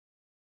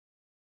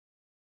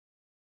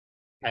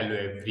Hello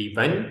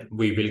everyone,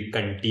 we will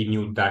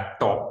continue the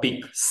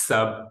topic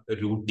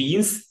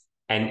subroutines,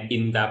 and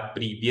in the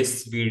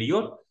previous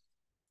video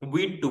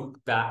we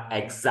took the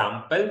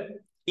example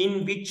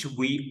in which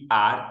we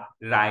are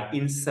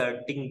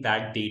inserting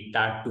the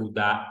data to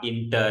the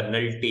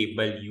internal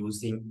table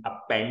using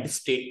append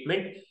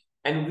statement,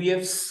 and we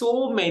have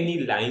so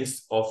many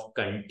lines of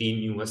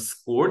continuous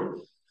code.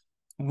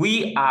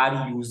 We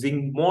are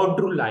using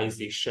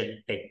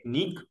modularization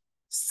technique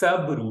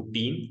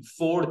subroutine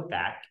for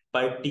that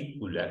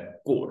particular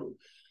code.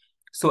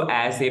 So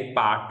as a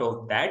part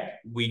of that,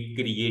 we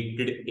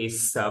created a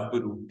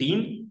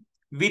subroutine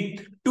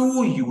with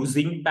two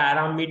using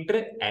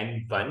parameter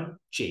and one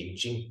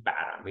changing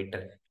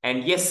parameter.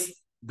 And yes,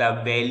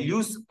 the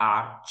values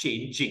are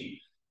changing.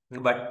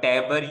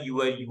 Whatever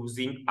you are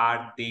using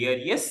are there.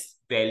 Yes,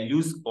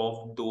 values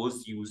of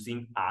those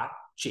using are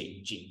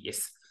changing.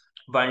 Yes,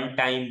 one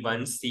time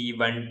one C,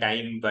 one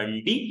time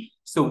one D.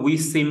 So we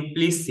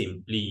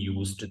simply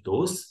used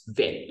those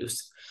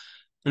values.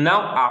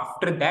 Now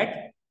after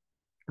that,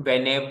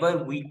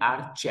 whenever we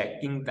are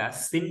checking the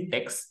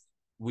syntax,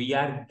 we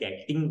are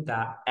getting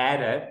the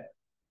error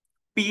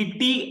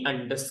pt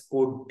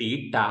underscore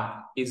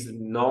data is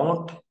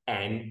not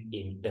an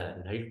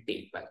internal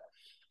table.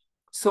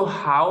 So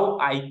how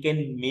I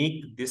can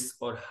make this,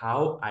 or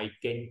how I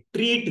can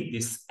treat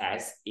this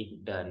as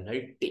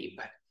internal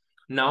table?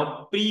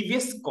 Now,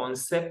 previous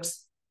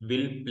concepts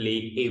will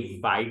play a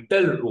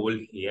vital role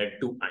here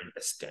to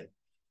understand.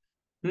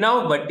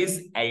 Now, what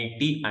is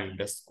LT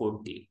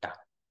underscore data?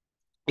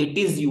 It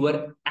is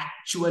your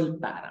actual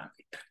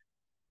parameter.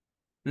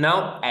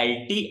 Now,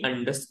 LT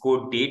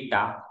underscore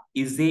data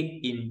is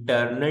a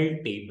internal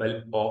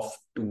table of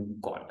two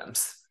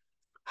columns.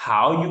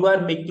 How you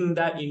are making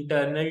the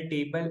internal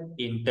table?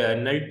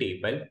 Internal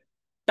table,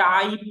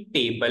 type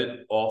table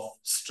of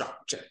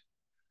structure.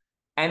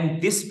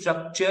 And this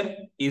structure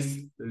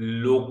is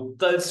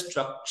local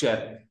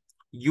structure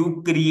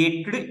you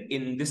created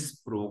in this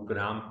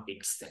program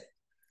itself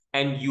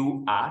and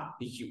you are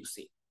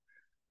using.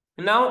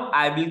 Now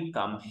I will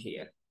come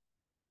here.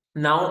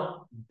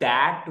 Now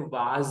that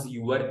was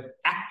your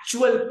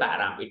actual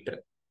parameter.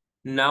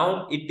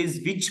 Now it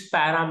is which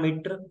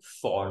parameter?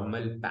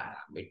 Formal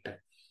parameter.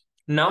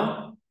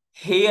 Now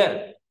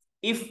here,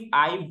 if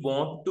I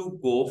want to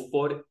go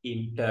for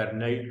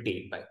internal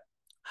table,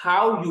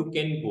 how you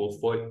can go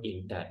for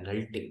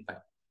internal table?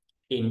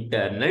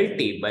 Internal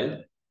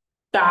table,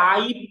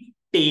 type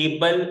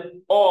table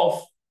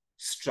of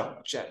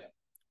structure.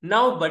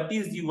 Now what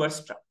is your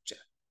structure?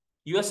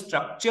 Your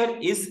structure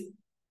is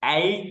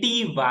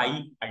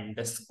LTY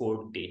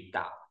underscore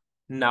data.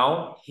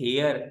 Now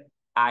here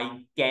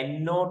I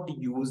cannot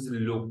use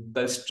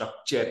local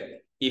structure.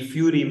 If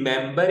you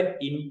remember,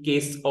 in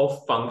case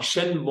of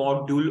function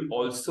module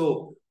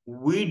also,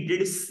 we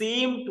did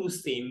same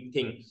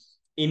thing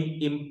in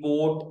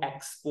import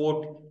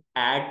export.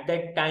 At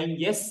that time,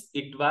 yes,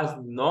 it was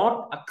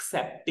not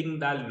accepting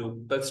the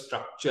local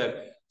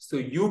structure. So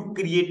you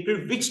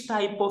created which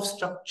type of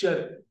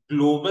structure?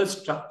 Global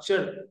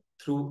structure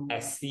through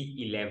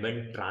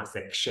SC11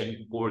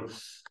 transaction code.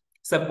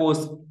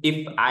 Suppose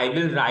if I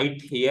will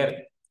write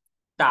here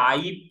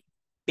type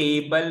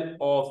table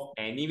of,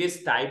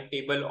 anyways type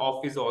table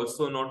of is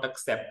also not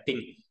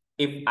accepting.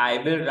 If I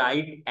will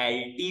write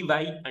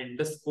LTY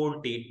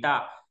underscore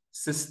data,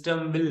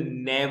 system will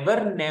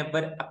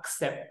never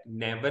accept.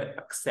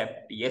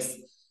 Yes.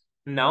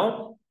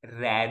 Now,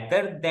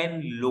 rather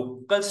than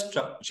local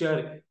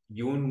structure,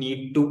 you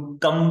need to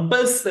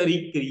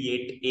compulsory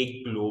create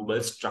a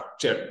global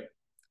structure.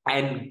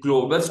 And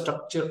global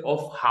structure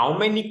of how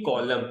many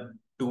column?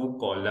 Two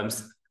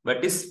columns.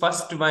 What is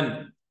first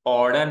one?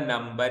 Order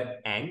number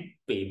and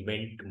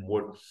payment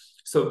mode.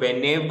 So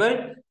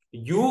whenever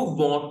you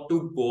want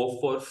to go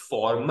for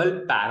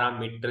formal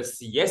parameters,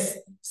 yes,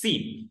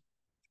 see,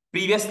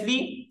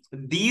 previously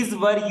these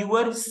were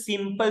your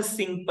single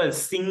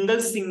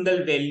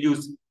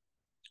values.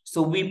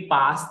 So we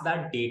pass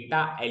the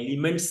data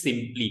element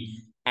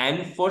simply.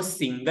 And for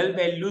single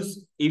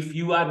values, if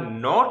you are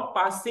not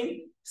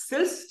passing,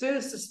 still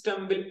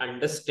system will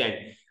understand.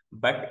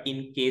 But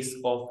in case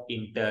of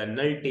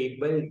internal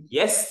table,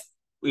 yes,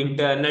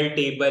 internal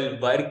table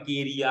work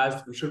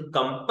areas, we should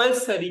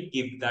compulsory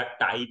give the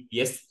type.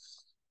 Yes.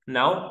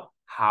 Now,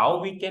 how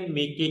we can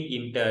make an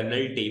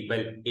internal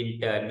table?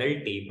 Internal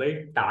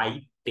table,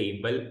 type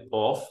table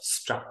of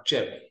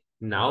structure.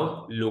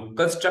 Now,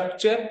 local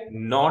structure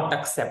not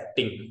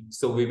accepting.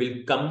 So we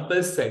will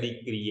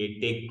compulsory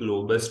create a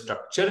global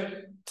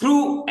structure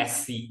through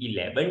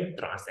SC11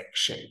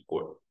 transaction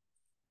code.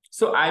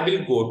 So I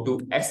will go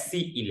to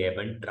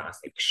SC11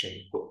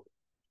 transaction code.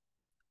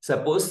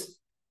 Suppose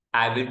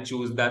I will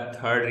choose the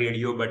third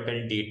radio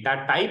button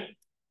data type.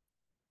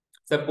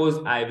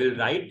 Suppose I will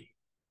write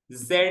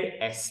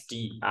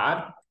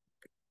ZSTR,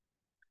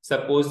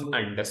 suppose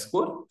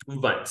underscore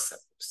 1,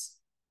 suppose.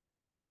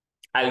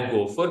 I'll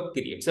go for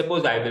create.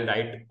 Suppose I will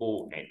write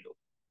ONO,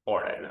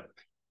 order number.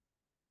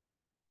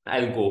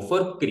 I'll go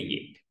for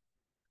create.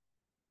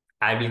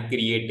 I will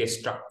create a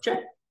structure.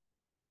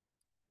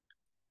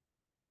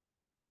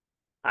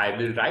 I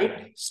will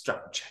write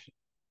structure.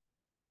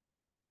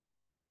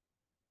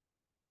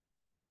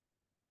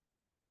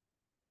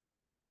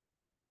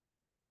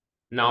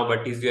 Now,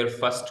 what is your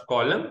first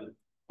column?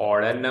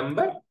 Order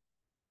number,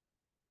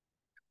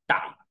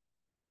 type.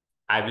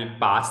 I will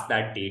pass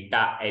the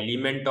data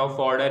element of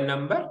order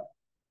number.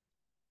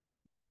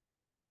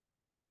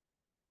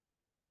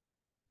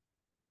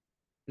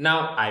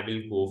 Now, I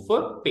will go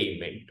for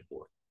payment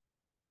mode.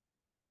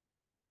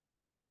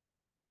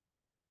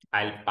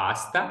 I'll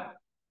pass the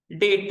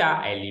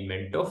data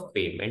element of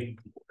payment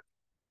mode.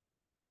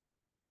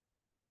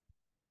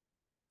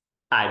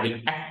 I will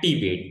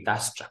activate the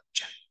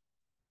structure.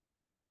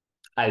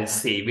 I'll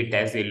save it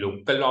as a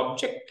local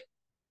object.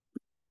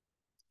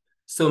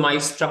 So my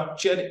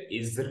structure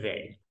is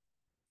ready.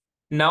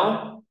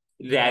 Now,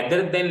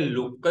 rather than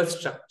local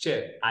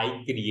structure,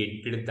 I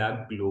created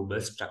the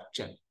global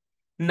structure.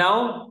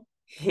 Now,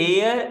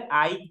 here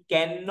I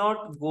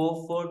cannot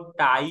go for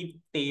type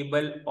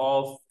table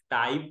of.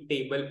 Type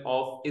table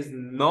of is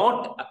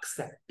not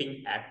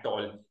accepting at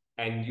all.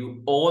 And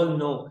you all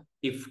know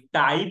if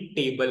type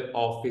table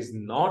of is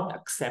not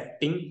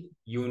accepting,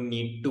 you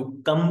need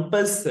to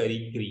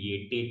compulsory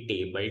create a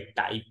table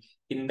type.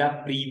 In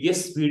the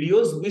previous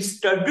videos, we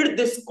studied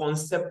this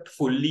concept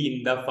fully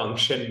in the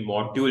function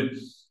module.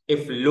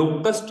 If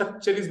local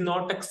structure is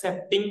not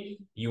accepting,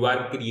 you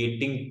are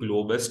creating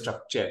global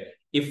structure.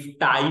 If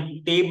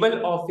type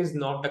table of is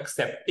not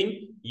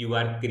accepting, you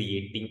are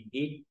creating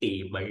a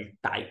table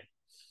type.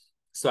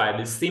 So I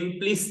will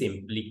simply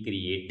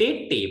create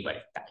a table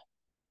type.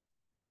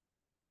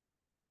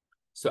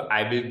 So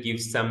I will give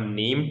some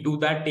name to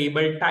the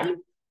table type.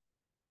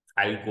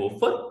 I'll go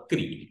for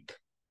create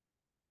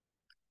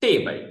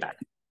table type.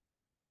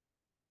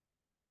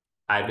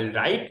 I will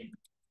write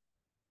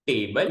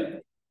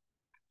table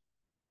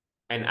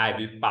and I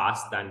will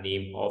pass the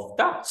name of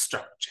the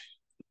structure.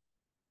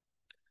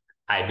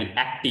 I will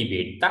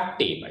activate the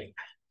table type.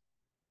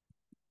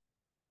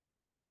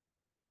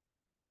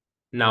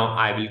 Now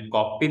I will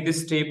copy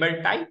this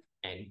table type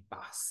and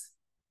pass.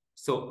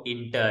 So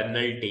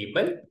internal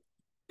table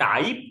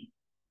type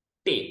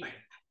table.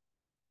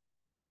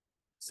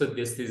 So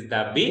this is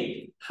the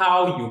way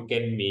how you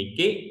can make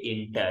a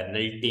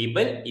internal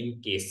table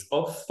in case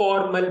of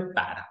formal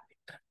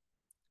parameter.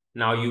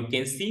 Now you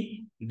can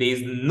see there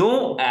is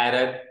no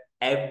error.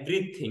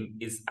 Everything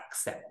is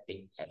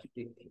accepting.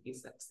 Everything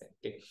is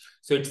accepting.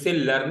 So it's a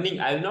learning.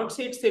 I will not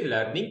say it's a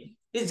learning.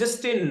 It's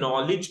just a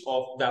knowledge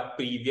of the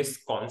previous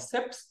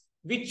concepts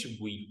which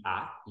we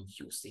are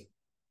using.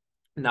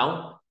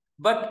 Now,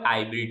 what I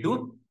will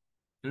do,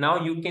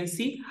 now you can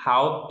see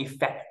how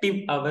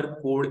effective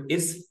our code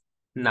is.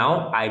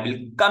 Now I will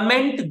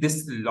comment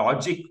this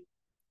logic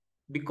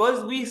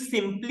because we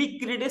simply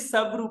create a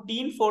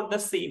subroutine for the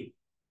same.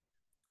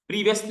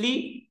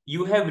 Previously,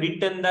 you have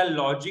written the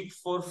logic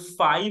for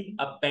 5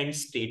 append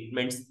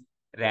statements.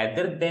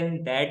 Rather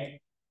than that,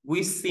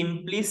 we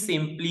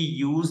simply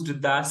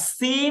used the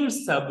same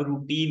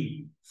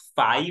subroutine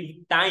 5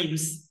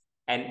 times.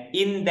 And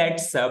in that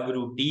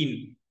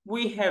subroutine,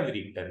 we have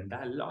written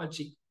the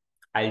logic.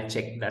 I'll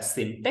check the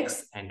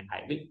syntax and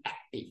I will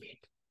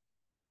activate.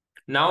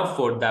 Now,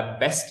 for the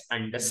best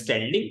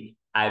understanding,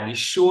 I will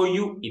show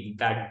you in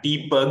the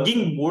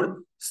debugging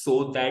mode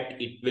so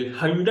that it will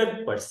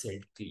 100%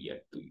 clear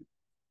to you.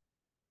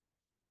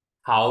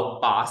 How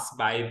pass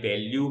by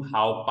value,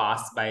 how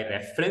pass by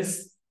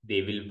reference,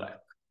 they will work.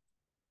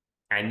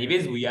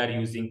 Anyways, we are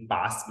using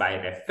pass by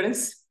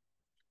reference.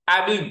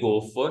 I will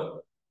go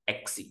for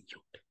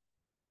execute.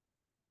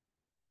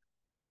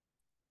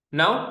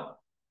 Now,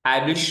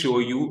 I will show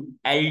you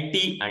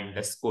LT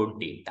underscore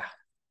data.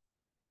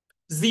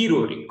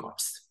 0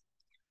 records.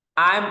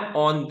 I'm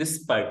on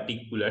this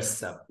particular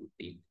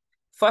subroutine.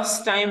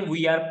 First time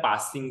we are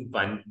passing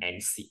 1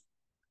 NC.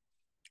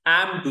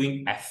 I'm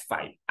doing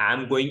F5.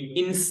 I'm going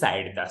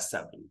inside the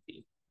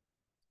subroutine.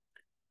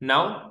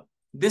 Now,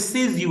 this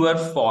is your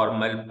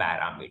formal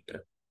parameter.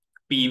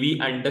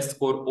 PV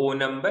underscore O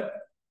number,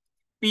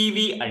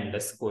 PV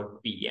underscore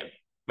PM.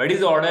 What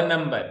is order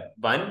number?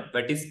 1.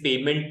 What is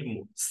payment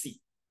mode? C.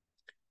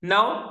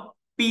 Now,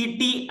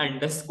 PT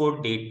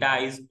underscore data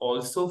is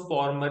also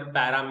formal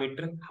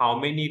parameter. How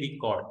many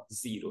record?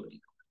 0 record.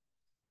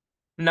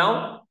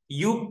 Now,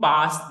 you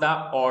pass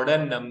the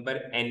order number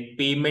and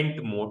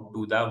payment mode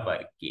to the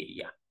work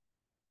area.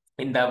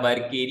 In the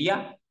work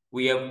area,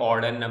 we have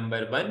order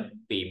number 1,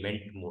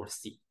 payment mode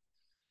C.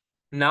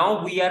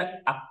 Now we are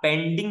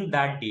appending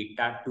that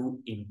data to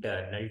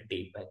internal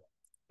table.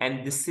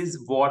 And this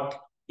is what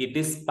it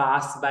is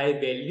passed by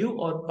value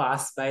or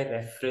passed by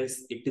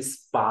reference. It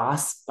is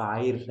passed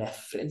by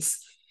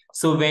reference.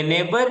 So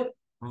whenever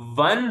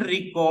one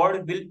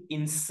record will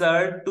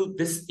insert to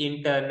this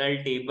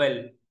internal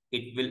table,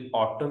 it will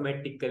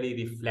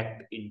automatically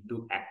reflect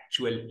into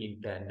actual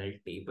internal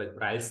table.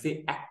 Or I'll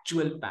say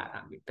actual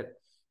parameter.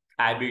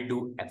 I will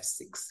do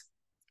F6.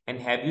 And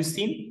have you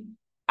seen?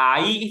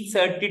 I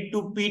inserted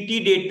to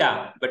PT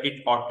data, but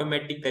it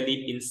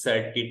automatically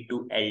inserted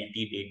to LT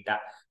data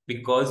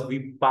because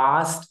we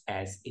passed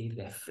as a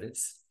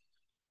reference.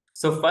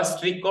 So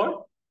first record,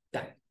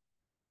 done.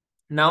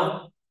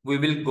 Now we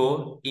will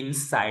go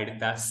inside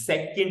the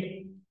second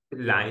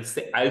line.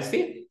 I'll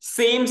say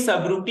same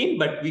subroutine,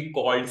 but we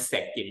called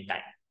second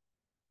time.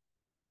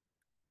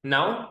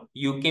 Now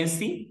you can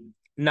see,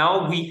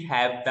 now we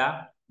have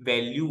the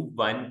value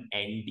 1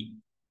 and D.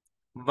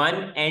 1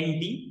 and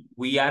D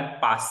we are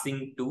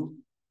passing to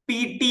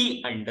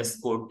PT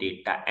underscore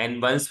data.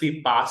 And once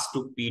we pass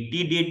to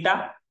PT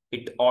data,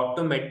 it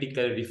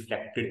automatically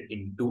reflected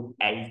into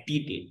LT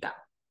data.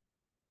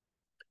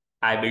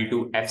 I will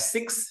do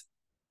F6.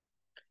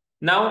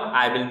 Now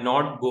I will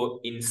not go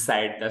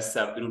inside the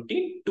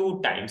subroutine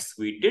 2 times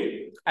we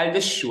did. I'll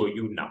just show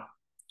you now.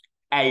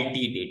 LT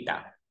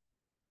data.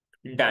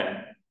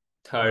 Done.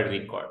 Third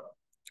record.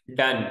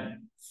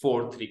 Done.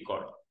 Fourth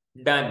record.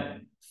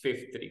 Done.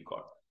 Fifth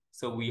record.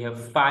 So we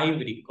have 5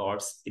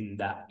 records in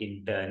the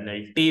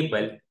internal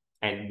table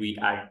and we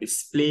are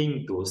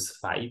displaying those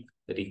 5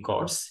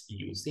 records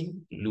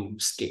using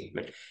loop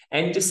statement.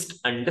 And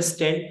just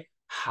understand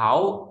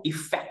how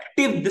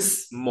effective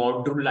this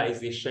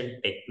modularization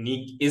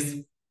technique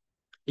is.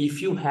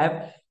 If you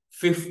have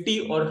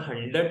 50 or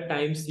 100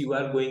 times you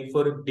are going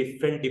for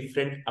different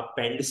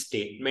append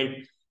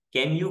statement,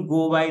 can you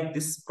go by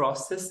this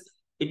process?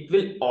 It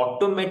will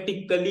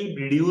automatically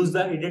reduce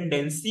the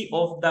redundancy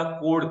of the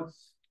code.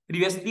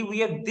 Previously we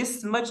have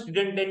this much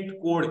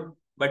redundant code,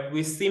 but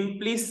we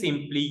simply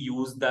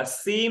use the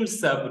same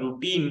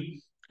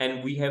subroutine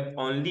and we have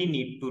only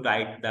need to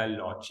write the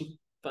logic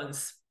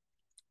once.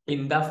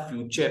 In the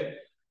future,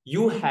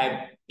 you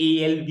have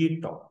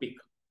ALV topic.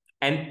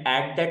 And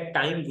at that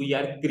time, we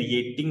are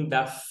creating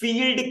the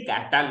field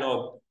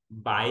catalog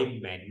by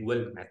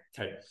manual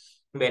method.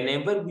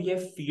 Whenever we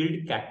have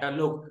field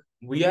catalog,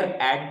 we are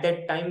at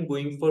that time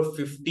going for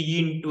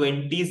 15,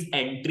 20s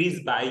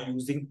entries by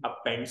using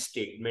append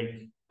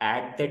statement.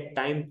 At that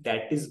time,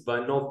 that is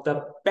one of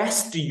the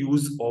best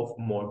use of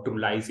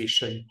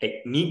modularization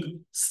technique,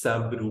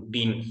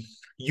 subroutine.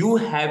 You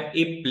have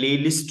a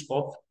playlist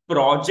of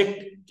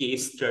project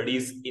case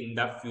studies in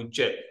the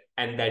future,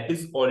 and that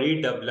is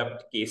already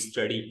developed case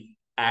study.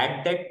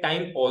 At that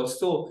time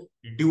also,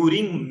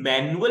 during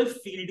manual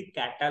field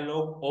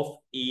catalog of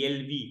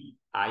ALV,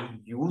 I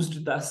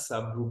used the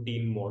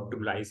subroutine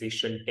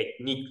modularization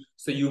technique.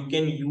 So you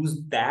can use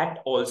that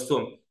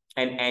also.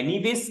 And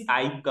anyways,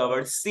 I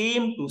covered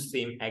same to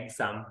same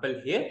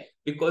example here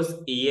because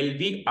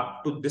ALV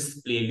up to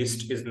this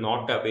playlist is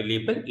not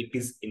available. It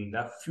is in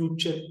the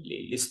future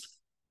playlist.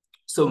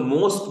 So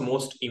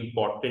most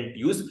important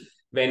use,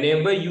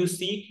 whenever you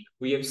see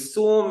we have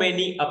so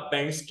many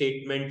append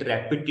statement,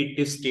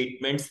 repetitive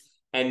statements,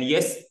 and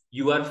yes,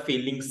 you are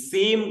filling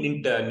same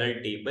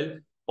internal table,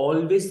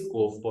 always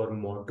go for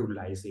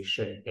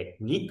modularization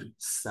technique,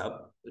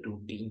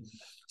 subroutine.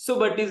 So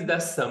what is the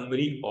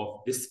summary of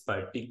this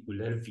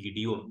particular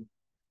video?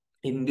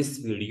 In this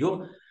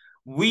video,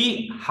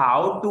 we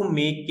how to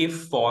make a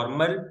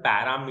formal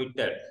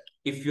parameter.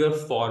 If your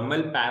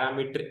formal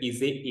parameter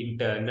is a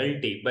internal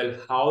table,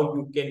 how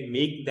you can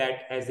make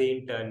that as an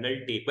internal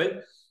table.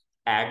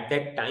 At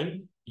that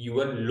time,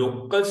 your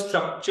local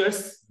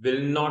structures will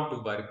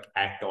not work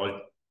at all.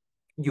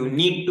 You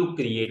need to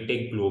create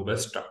a global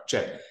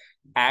structure.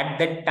 At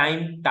that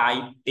time,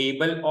 type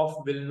table of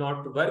will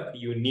not work.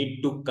 You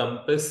need to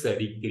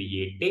compulsory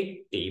create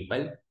a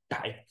table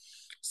type.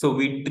 So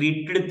we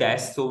treated that.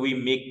 So we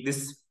make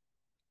this.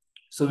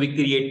 So we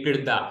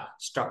created the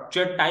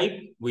structure type.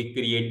 We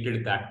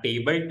created the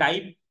table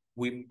type.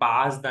 We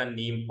passed the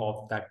name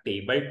of the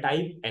table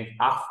type. And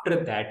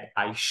after that,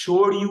 I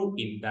showed you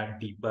in the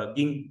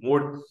debugging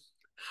mode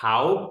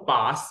how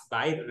pass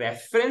by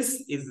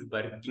reference is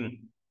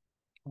working.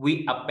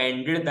 We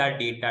appended the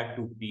data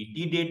to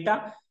PT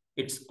data.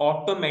 It's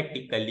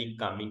automatically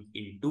coming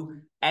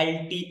into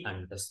LT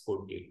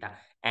underscore data.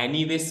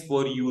 Anyways,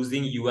 for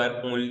using, you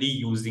are only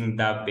using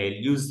the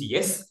values.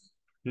 Yes.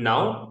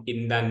 Now,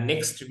 in the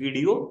next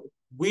video,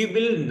 we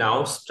will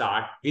now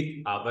start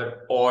with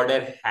our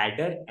order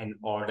header and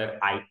order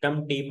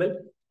item table.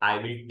 I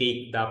will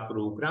take the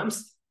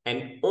programs,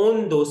 and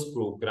on those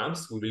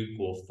programs, we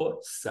will go for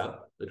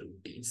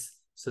subroutines.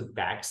 So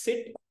that's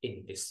it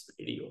in this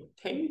video.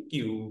 Thank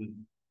you.